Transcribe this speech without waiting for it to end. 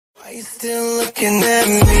Are you still looking at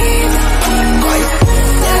me?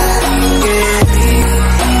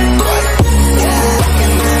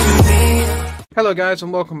 Hello guys,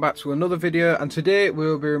 and welcome back to another video, and today we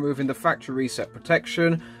will be removing the factory reset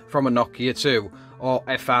protection from a Nokia 2 or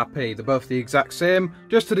FRP. They're both the exact same.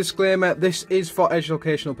 Just a disclaimer, this is for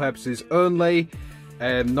educational purposes only,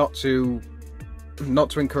 not to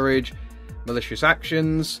encourage malicious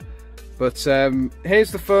actions. But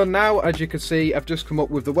here's the phone now. As you can see, I've just come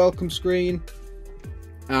up with the welcome screen.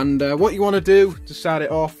 And what you want to do to start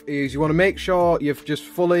it off is you want to make sure you've just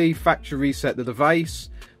fully factory reset the device.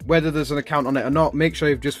 Whether there's an account on it or not, make sure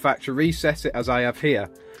you've just factory reset it as I have here.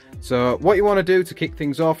 So what you want to do to kick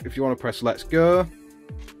things off, if you want to press let's go,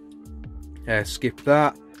 skip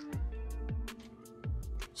that,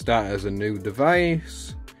 start as a new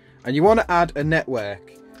device, and you want to add a network.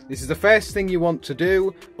 This is the first thing you want to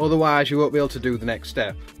do, otherwise you won't be able to do the next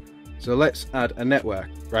step. So let's add a network.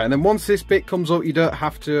 Right, and then once this bit comes up, you don't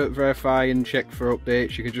have to verify and check for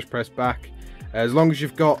updates, you can just press back. As long as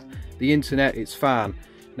you've got the internet, it's fine.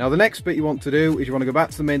 Now the next bit you want to do is you want to go back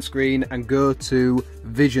to the main screen and go to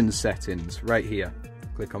Vision Settings, right here.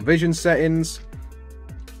 Click on Vision Settings.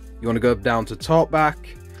 You want to go down to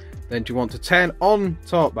Talkback, then you want to turn on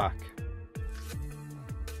Talkback.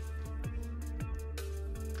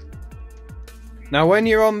 Now when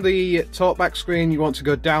you're on the Talkback screen, you want to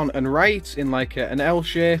go down and right in like an L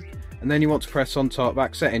shape, and then you want to press on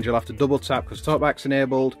Talkback Settings. You'll have to double tap because Talkback's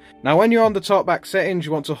enabled. Now when you're on the Talkback Settings,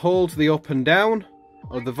 you want to hold the up and down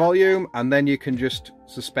of the volume, and then you can just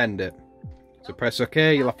suspend it. So press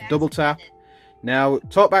OK, you'll have to double tap. Now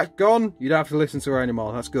Talkback's gone, you don't have to listen to her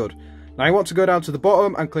anymore, that's good. Now you want to go down to the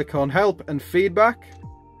bottom and click on Help and Feedback.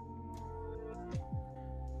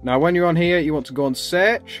 Now when you're on here, you want to go on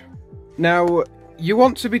Search. Now you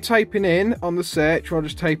want to be typing in on the search, you want to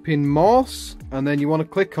just type in Morse, and then you want to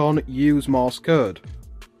click on Use Morse Code.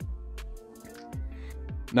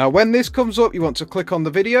 Now when this comes up, you want to click on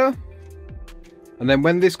the video, and then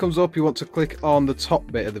when this comes up, you want to click on the top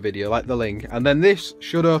bit of the video, like the link, and then this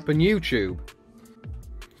should open YouTube.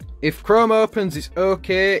 If Chrome opens, it's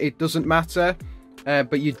okay, it doesn't matter,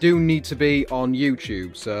 but you do need to be on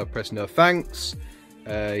YouTube, so press no thanks.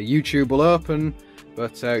 YouTube will open,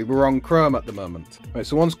 but we're on Chrome at the moment. Right,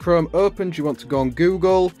 so once Chrome opens, you want to go on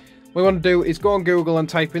Google. What you want to do is go on Google and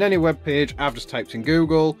type in any web page. I've just typed in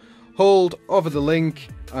Google, hold over the link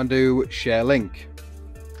and do share link.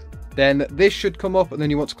 Then this should come up, and then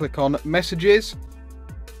you want to click on messages,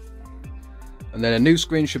 and then a new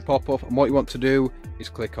screen should pop up, and what you want to do is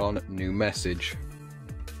click on new message.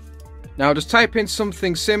 Now just type in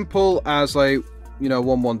something simple as, like,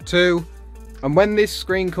 112. And when this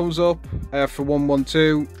screen comes up for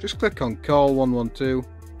 112, just click on call 112.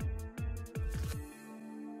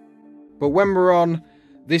 But when we're on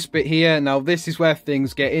this bit here, now this is where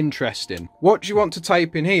things get interesting. What you want to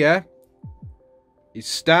type in here is *#*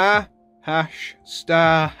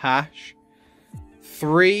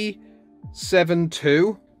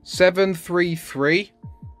 372 733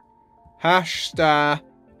 #*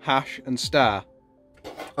 and **.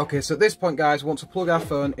 Okay, so at this point, guys, we want to plug our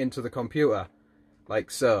phone into the computer, like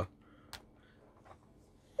so.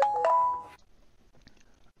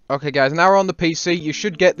 Okay guys, now we're on the PC. You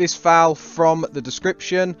should get this file from the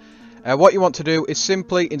description. What you want to do is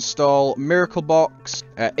simply install Miraclebox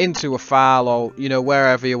into a file, or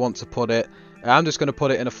wherever you want to put it. I'm just going to put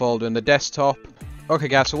it in a folder in the desktop. Okay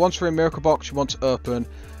guys, so once you're in Miraclebox, you want to open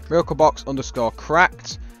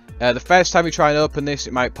Miraclebox_cracked. The first time you try and open this,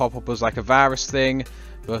 it might pop up as like a virus thing,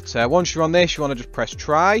 but once you're on this, you want to just press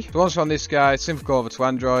try. So once you're on this, guys, simply go over to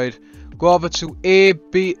Android, go over to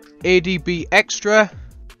ADB Extra,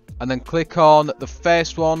 and then click on the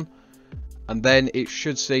first one, and then it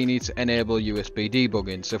should say you need to enable USB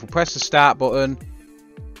debugging. So if we press the start button,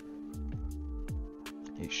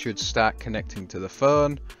 it should start connecting to the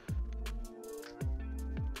phone.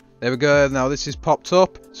 There we go, now this is popped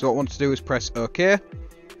up, so what I want to do is press OK.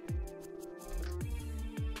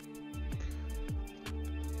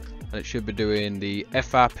 And it should be doing the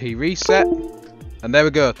FRP reset. And there we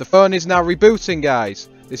go. The phone is now rebooting, guys.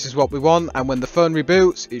 This is what we want. And when the phone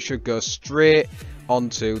reboots, it should go straight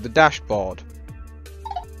onto the dashboard.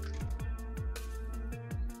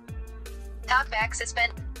 Talkback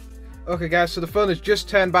suspend. Okay, guys. So the phone has just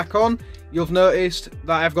turned back on. You'll have noticed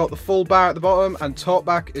that I've got the full bar at the bottom, and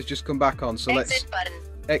Talkback has just come back on. So Exit button.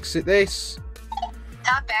 Exit this.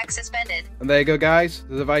 Talkback suspended. And there you go, guys.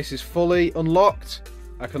 The device is fully unlocked.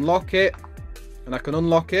 I can lock it, and I can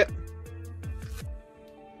unlock it.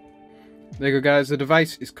 There you go, guys. The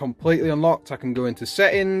device is completely unlocked. I can go into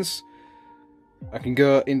settings. I can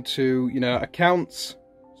go into, accounts.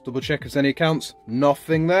 Let's double check if there's any accounts.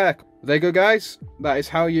 Nothing there. There you go, guys. That is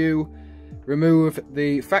how you remove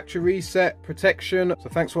the factory reset protection. So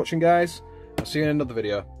thanks for watching, guys. I'll see you in another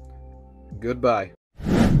video. Goodbye.